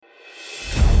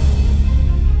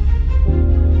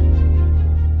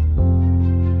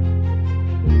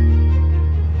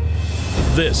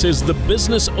This is the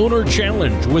Business Owner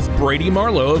Challenge with Brady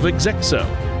Marlowe of Exexo.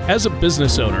 As a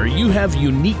business owner, you have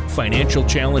unique financial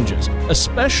challenges,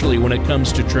 especially when it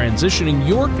comes to transitioning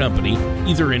your company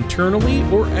either internally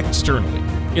or externally.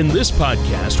 In this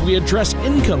podcast, we address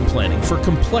income planning for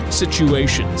complex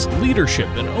situations, leadership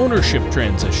and ownership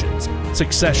transitions,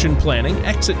 succession planning,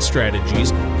 exit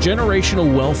strategies,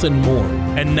 generational wealth, and more.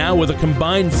 And now with a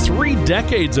combined 3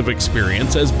 decades of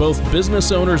experience as both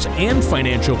business owners and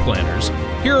financial planners,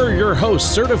 here are your hosts,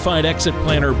 certified exit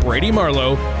planner Brady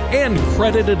Marlowe and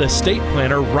credited estate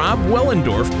planner Rob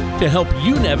Wellendorf, to help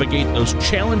you navigate those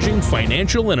challenging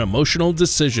financial and emotional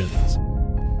decisions.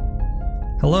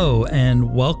 Hello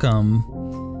and welcome,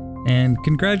 and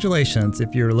congratulations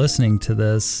if you're listening to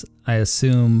this. I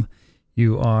assume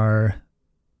you are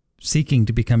seeking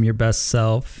to become your best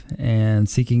self and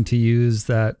seeking to use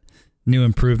that new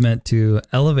improvement to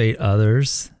elevate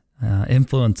others,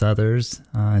 influence others,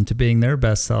 into being their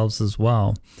best selves as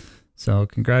well. So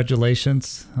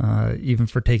congratulations, even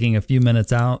for taking a few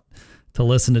minutes out to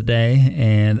listen today.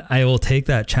 And I will take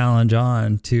that challenge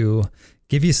on to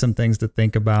give you some things to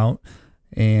think about.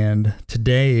 And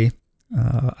today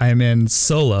I am in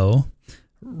solo.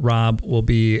 Rob will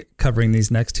be covering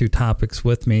these next 2 topics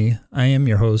with me. I am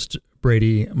your host,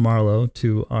 Brady Marlowe,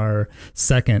 to our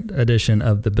second edition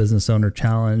of the Business Owner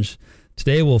Challenge.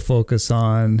 Today we'll focus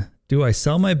on, do I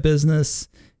sell my business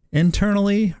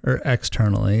internally or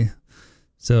externally?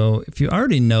 So if you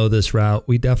already know this route,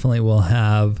 we definitely will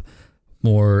have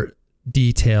more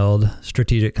detailed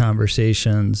strategic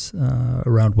conversations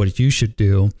around what you should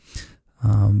do.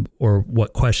 Or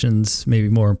what questions, maybe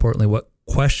more importantly, what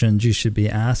questions you should be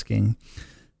asking.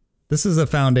 This is a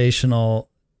foundational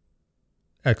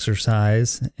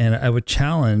exercise, and I would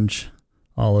challenge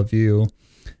all of you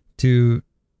to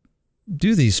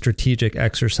do these strategic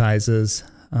exercises.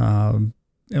 And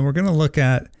we're going to look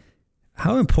at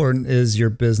how important is your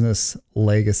business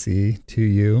legacy to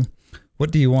you?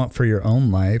 What do you want for your own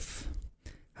life?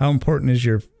 How important is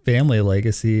your family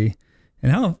legacy?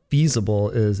 And how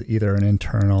feasible is either an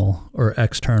internal or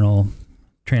external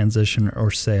transition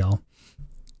or sale?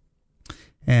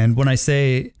 And when I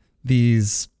say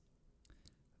these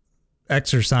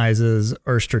exercises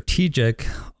are strategic,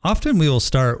 often we will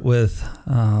start with,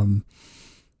 I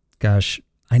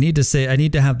need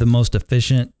to have the most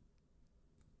efficient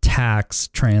tax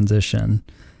transition.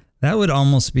 That would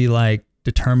almost be like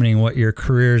determining what your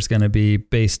career is going to be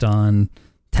based on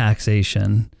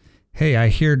taxation. Hey, I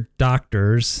hear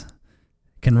doctors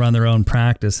can run their own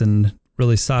practice and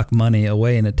really sock money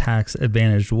away in a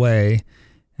tax-advantaged way.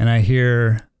 And I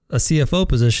hear a CFO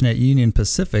position at Union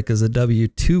Pacific is a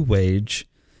W-2 wage,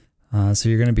 so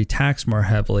you're going to be taxed more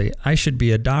heavily. I should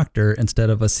be a doctor instead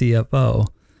of a CFO.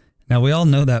 Now, we all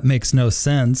know that makes no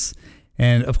sense.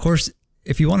 And of course,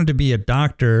 if you wanted to be a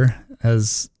doctor,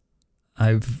 as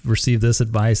I've received this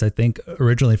advice, I think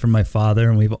originally from my father,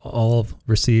 and we've all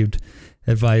received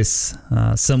advice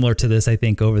similar to this, I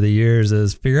think, over the years,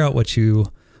 is figure out what you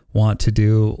want to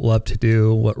do, love to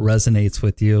do, what resonates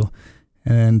with you,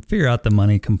 and figure out the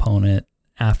money component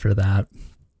after that.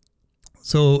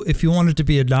 So if you wanted to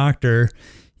be a doctor,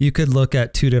 you could look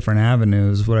at 2 different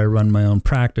avenues. Would I run my own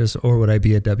practice, or would I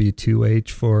be a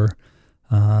W-2H for,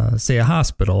 say, a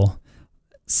hospital?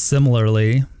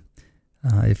 Similarly,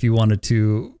 if you wanted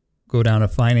to go down a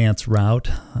finance route,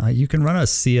 you can run a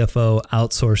CFO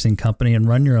outsourcing company and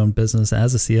run your own business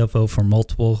as a CFO for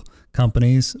multiple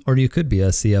companies, or you could be a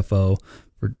CFO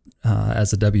for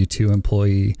as a W-2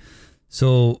 employee.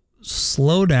 So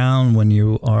slow down when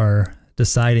you are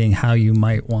deciding how you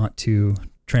might want to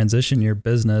transition your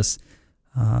business,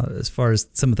 as far as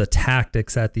some of the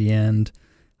tactics at the end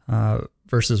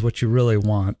versus what you really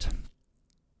want.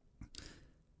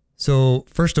 So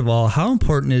first of all, how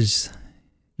important is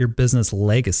your business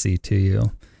legacy to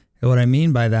you? And what I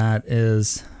mean by that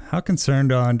is, how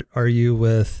concerned are you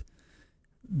with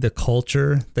the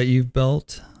culture that you've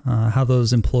built, how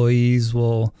those employees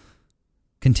will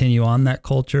continue on that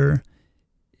culture?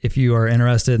 If you are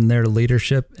interested in their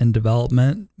leadership and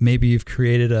development, maybe you've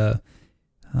created a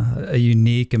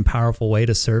unique and powerful way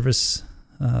to service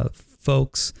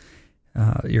folks,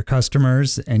 your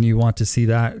customers, and you want to see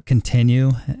that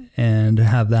continue and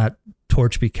have that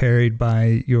torch be carried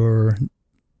by your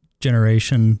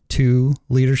generation 2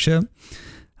 leadership.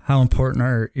 How important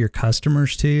are your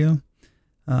customers to you?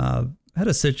 I had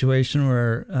a situation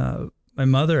where my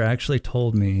mother actually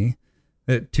told me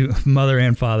that, 2 mother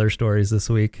and father stories this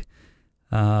week.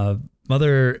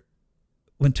 Mother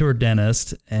went to her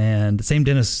dentist, and the same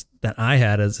dentist that I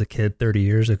had as a kid 30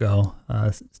 years ago,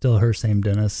 still her same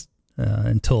dentist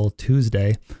until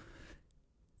Tuesday.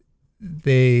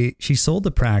 she sold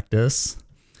the practice.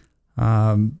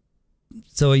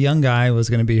 So a young guy was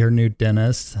going to be her new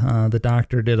dentist. The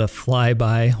doctor did a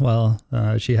flyby while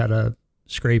she had a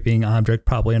scraping object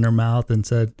probably in her mouth and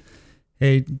said,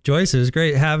 "Hey, Joyce, it was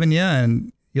great having you,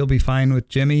 and you'll be fine with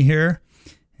Jimmy here.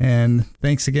 And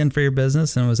thanks again for your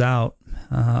business," and was out.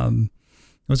 It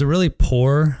was a really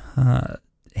poor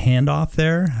handoff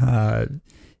there.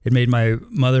 It made my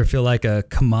mother feel like a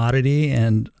commodity,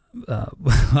 and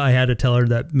I had to tell her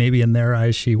that maybe in their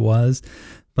eyes she was.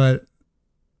 But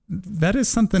that is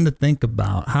something to think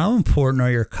about. How important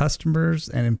are your customers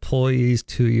and employees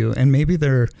to you? And maybe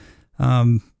they're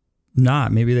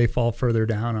not. Maybe they fall further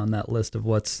down on that list of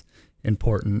what's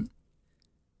important.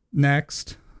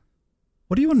 Next,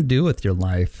 what do you want to do with your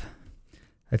life?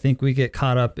 I think we get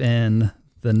caught up in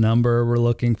the number we're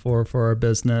looking for our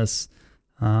business,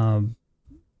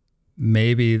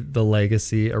 maybe the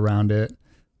legacy around it,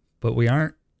 but we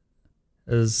aren't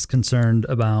as concerned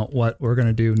about what we're going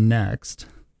to do next.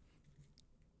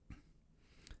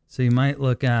 So you might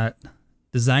look at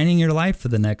designing your life for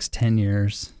the next 10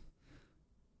 years.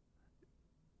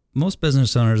 Most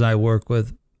business owners I work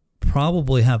with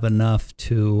probably have enough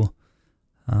to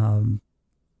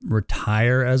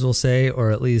retire, as we'll say,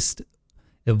 or at least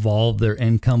evolve their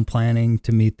income planning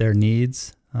to meet their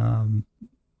needs.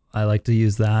 I like to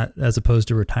use that as opposed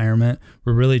to retirement.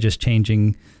 We're really just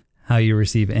changing how you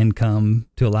receive income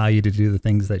to allow you to do the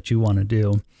things that you want to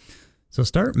do. So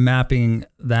start mapping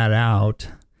that out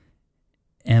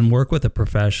and work with a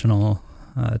professional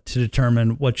to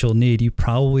determine what you'll need. You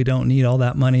probably don't need all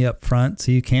that money up front,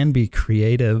 so you can be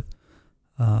creative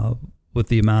with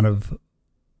the amount of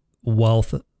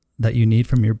wealth that you need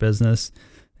from your business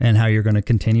and how you're going to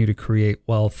continue to create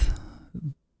wealth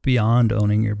beyond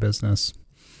owning your business.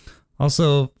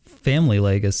 Also, family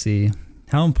legacy.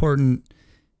 How important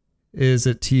is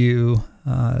it to you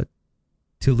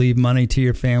to leave money to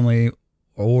your family,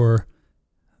 or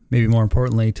maybe more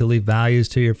importantly, to leave values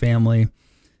to your family?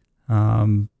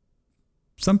 Some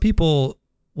people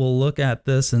will look at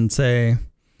this and say,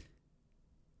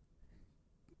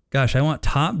 gosh, I want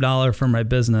top dollar for my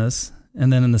business.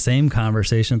 And then in the same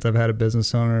conversations, I've had a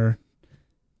business owner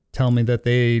tell me that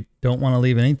they don't want to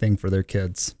leave anything for their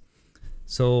kids.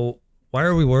 So why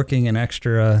are we working an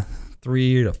extra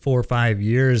 3 to 4 or 5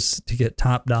 years to get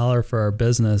top dollar for our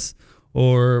business,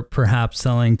 or perhaps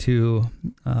selling to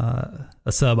a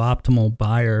suboptimal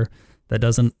buyer that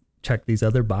doesn't check these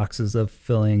other boxes of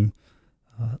filling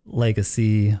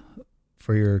legacy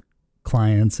for your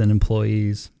clients and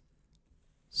employees?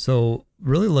 So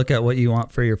really look at what you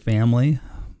want for your family.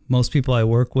 Most people I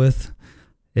work with,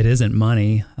 it isn't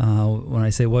money. When I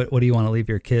say, what do you want to leave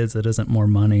your kids? It isn't more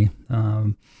money.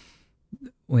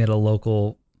 We had a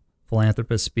local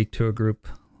philanthropist speak to a group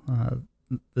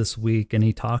this week, and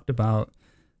he talked about,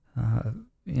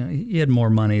 he had more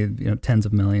money, tens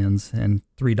of millions, and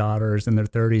 3 daughters in their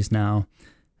 30s now.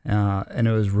 And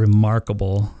it was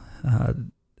remarkable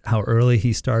how early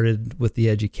he started with the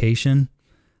education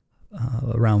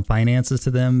around finances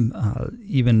to them,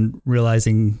 even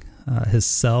realizing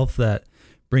himself that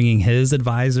bringing his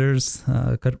advisors,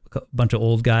 a bunch of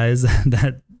old guys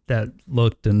that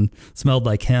looked and smelled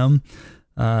like him,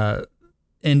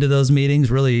 into those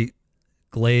meetings really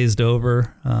glazed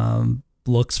over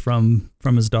looks from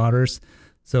his daughters.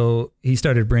 So he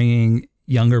started bringing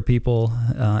younger people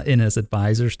in as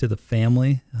advisors to the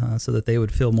family so that they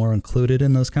would feel more included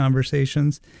in those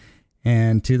conversations.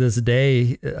 And to this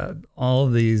day, all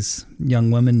of these young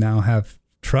women now have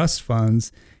trust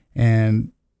funds,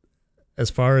 and as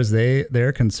far as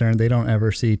they're concerned, they don't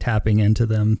ever see tapping into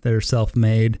them. They're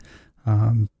self-made,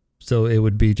 so it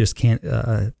would be just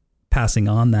passing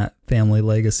on that family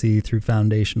legacy through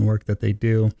foundation work that they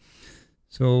do.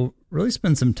 So really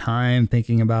spend some time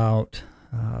thinking about,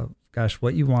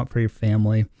 what you want for your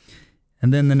family.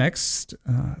 And then the next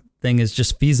thing is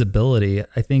just feasibility.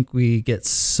 I think we get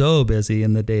so busy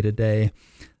in the day-to-day.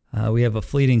 We have a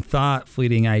fleeting thought,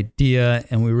 fleeting idea,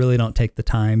 and we really don't take the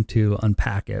time to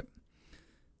unpack it.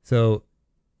 So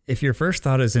if your first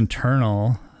thought is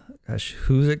internal,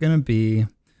 who's it going to be?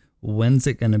 When's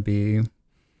it going to be?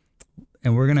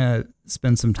 And we're going to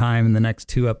spend some time in the next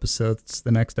 2 episodes.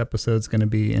 The next episode is going to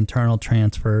be internal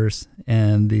transfers,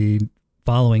 and the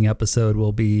following episode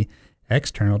will be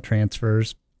external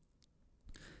transfers.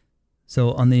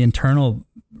 So on the internal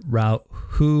route,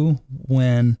 who,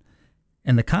 when,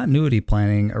 and the continuity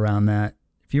planning around that.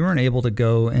 If you weren't able to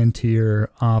go into your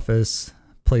office,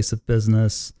 place of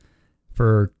business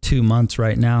for 2 months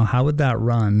right now, how would that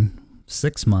run?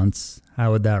 6 months,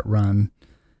 how would that run?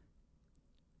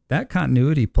 That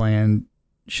continuity plan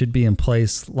should be in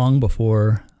place long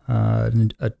before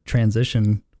a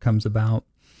transition comes about.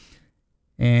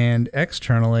 And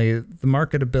externally, the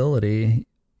marketability,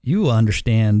 you will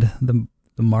understand the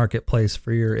marketplace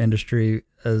for your industry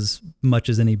as much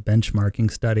as any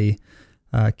benchmarking study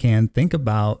can. Think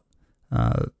about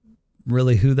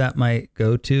really who that might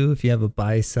go to. If you have a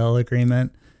buy-sell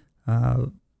agreement,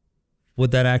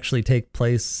 would that actually take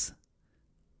place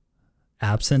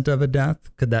absent of a death?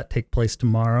 Could that take place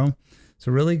tomorrow?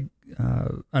 So really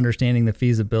understanding the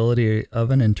feasibility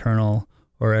of an internal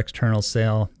or external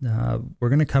sale. We're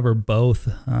going to cover both.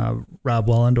 Rob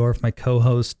Wellendorf, my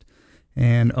co-host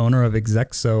and owner of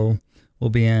Exexo, will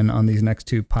be in on these next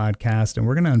two podcasts, and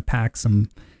we're going to unpack some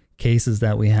cases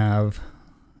that we have,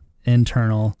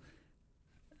 internal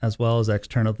as well as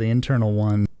external. The internal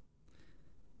one,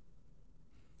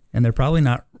 and they're probably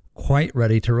not quite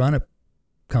ready to run a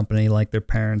company like their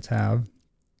parents have.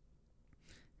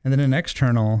 And then an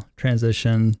external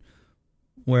transition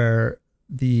where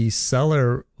the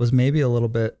seller was maybe a little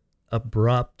bit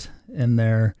abrupt in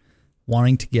their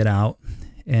wanting to get out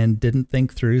and didn't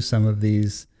think through some of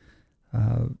these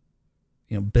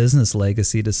business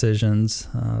legacy decisions,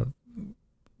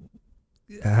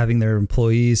 having their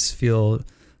employees feel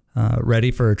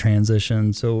ready for a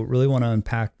transition. So really want to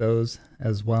unpack those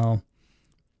as well.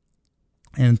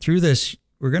 And through this,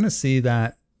 we're going to see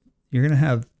that you're going to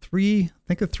have three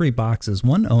boxes: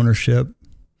 one ownership,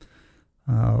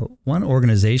 one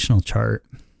organizational chart,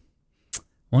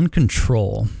 one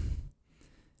control.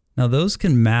 Now those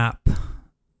can map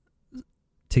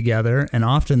together, and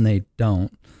often they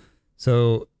don't.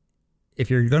 So if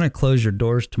you're going to close your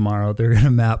doors tomorrow, they're going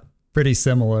to map pretty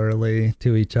similarly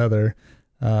to each other.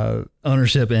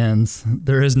 Ownership ends.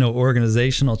 There is no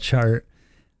organizational chart,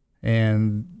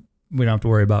 and we don't have to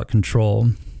worry about control.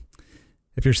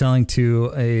 If you're selling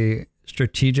to a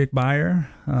strategic buyer,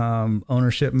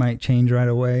 ownership might change right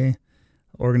away.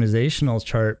 Organizational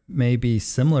chart may be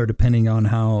similar depending on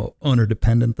how owner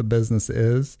dependent the business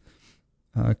is.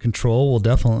 Control will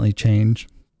definitely change.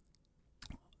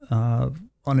 On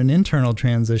an internal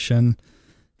transition,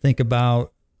 think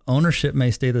about ownership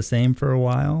may stay the same for a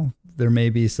while. There may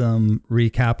be some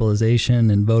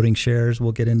recapitalization and voting shares.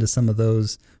 We'll get into some of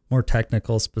those more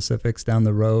technical specifics down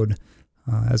the road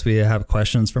as we have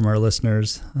questions from our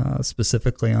listeners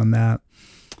specifically on that.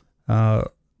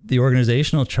 The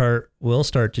organizational chart will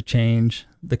start to change.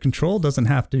 The control doesn't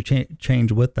have to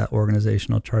change with that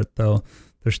organizational chart, though.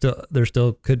 There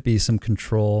still could be some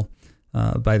control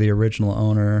by the original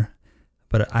owner,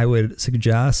 but I would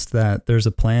suggest that there's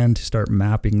a plan to start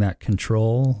mapping that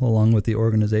control along with the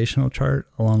organizational chart,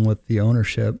 along with the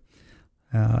ownership.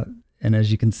 And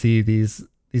as you can see, these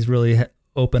really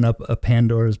open up a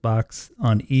Pandora's box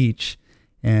on each,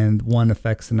 and one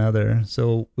affects another.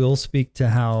 So we'll speak to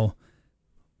how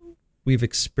we've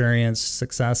experienced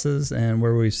successes and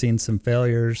where we've seen some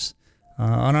failures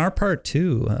on our part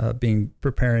too,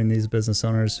 preparing these business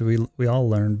owners. So we all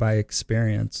learn by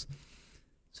experience.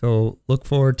 So look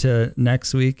forward to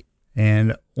next week.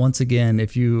 And once again,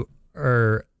 if you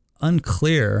are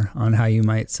unclear on how you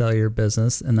might sell your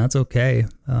business, and that's okay,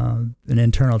 an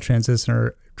internal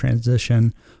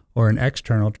transition or an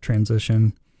external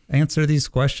transition, answer these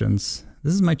questions.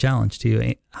 This is my challenge to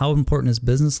you. How important is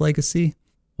business legacy?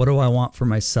 What do I want for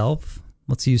myself?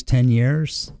 Let's use 10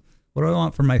 years. What do I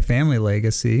want for my family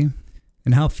legacy?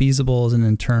 And how feasible is an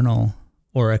internal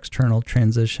or external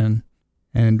transition?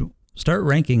 And start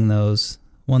ranking those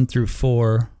 1 through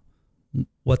 4.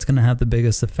 What's going to have the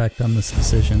biggest effect on this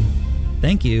decision?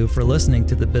 Thank you for listening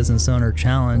to the Business Owner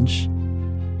Challenge,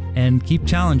 and keep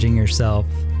challenging yourself.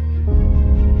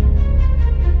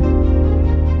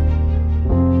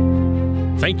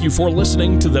 Thank you for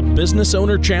listening to the Business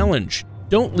Owner Challenge.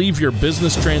 Don't leave your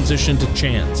business transition to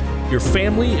chance. Your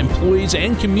family, employees,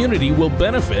 and community will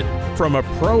benefit from a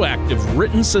proactive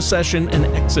written succession and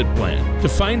exit plan. To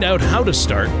find out how to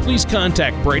start, please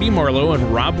contact Brady Marlowe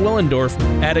and Rob Wellendorf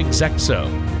at Exexo.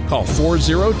 Call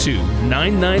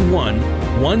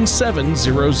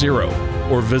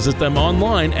 402-991-1700 or visit them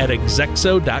online at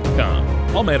exexo.com.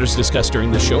 All matters discussed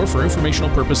during this show are for informational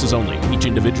purposes only. Each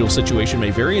individual situation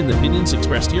may vary, and the opinions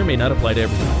expressed here may not apply to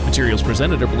everyone. Materials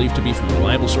presented are believed to be from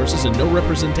reliable sources, and no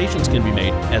representations can be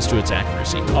made as to its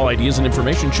accuracy. All ideas and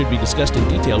information should be discussed in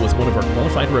detail with one of our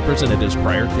qualified representatives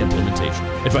prior to implementation.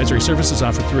 Advisory services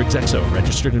offered through Exexo, a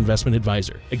registered investment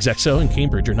advisor. Exexo and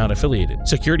Cambridge are not affiliated.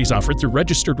 Securities offered through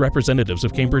registered representatives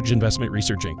of Cambridge Investment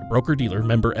Research Inc., broker-dealer,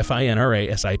 member FINRA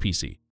SIPC.